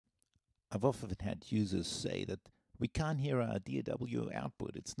I've often had users say that we can't hear our DAW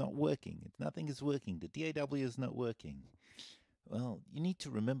output. It's not working. Nothing is working. The DAW is not working. Well, you need to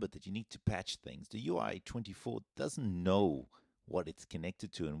remember that you need to patch things. The UI24 doesn't know what it's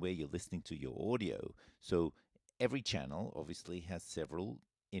connected to and where you're listening to your audio. So every channel obviously has several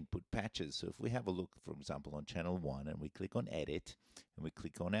input patches. So if we have a look, for example, on channel 1 and we click on edit and we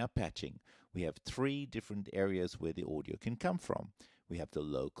click on our patching, we have three different areas where the audio can come from. We have the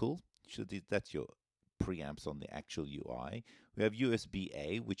local, so that's your preamps on the actual UI. We have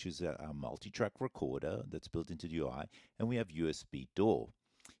USB-A, which is a multi-track recorder that's built into the UI, and we have USB DAW.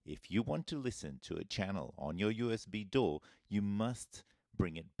 If you want to listen to a channel on your USB DAW, you must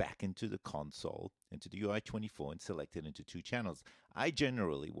bring it back into the console, into the UI24, and select it into two channels.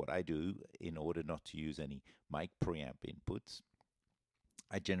 What I do in order not to use any mic preamp inputs,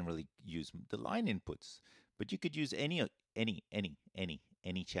 I generally use the line inputs, but you could use any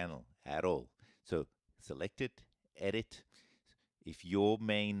channel at all. So select it, edit. If your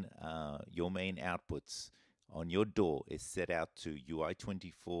main outputs on your DAW is set out to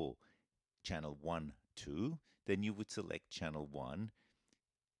UI24 channel 1, 2, then you would select channel 1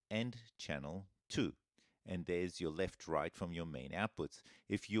 and channel 2. And there's your left right from your main outputs.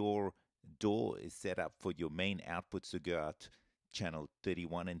 If your DAW is set up for your main outputs to go out channel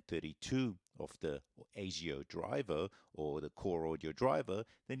 31 and 32 of the ASIO driver or the core audio driver,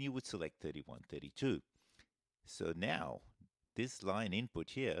 then you would select 31, 32. So now this line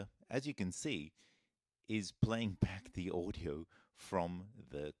input here, as you can see, is playing back the audio from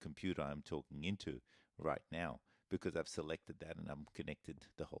the computer I'm talking into right now because I've selected that and I'm connected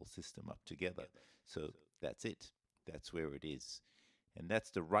the whole system up together. So that's it. That's where it is. And that's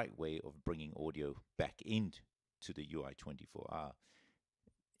the right way of bringing audio back into the UI24R.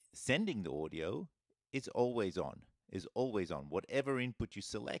 Sending the audio is always on, Whatever input you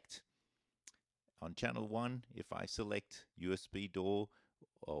select, on channel 1, if I select USB DAW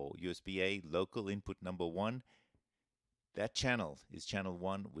or USB-A local input number 1, that channel is channel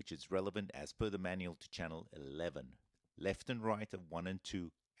 1, which is relevant as per the manual to channel 11. Left and right of 1 and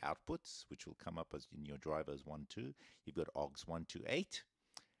 2 outputs, which will come up as in your drivers 1, 2. You've got aux 1 to 8,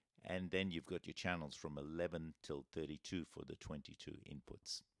 and then you've got your channels from 11 till 32 for the 22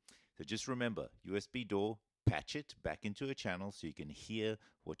 inputs. So just remember, USB DAW, patch it back into a channel so you can hear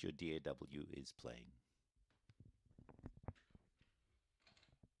what your DAW is playing.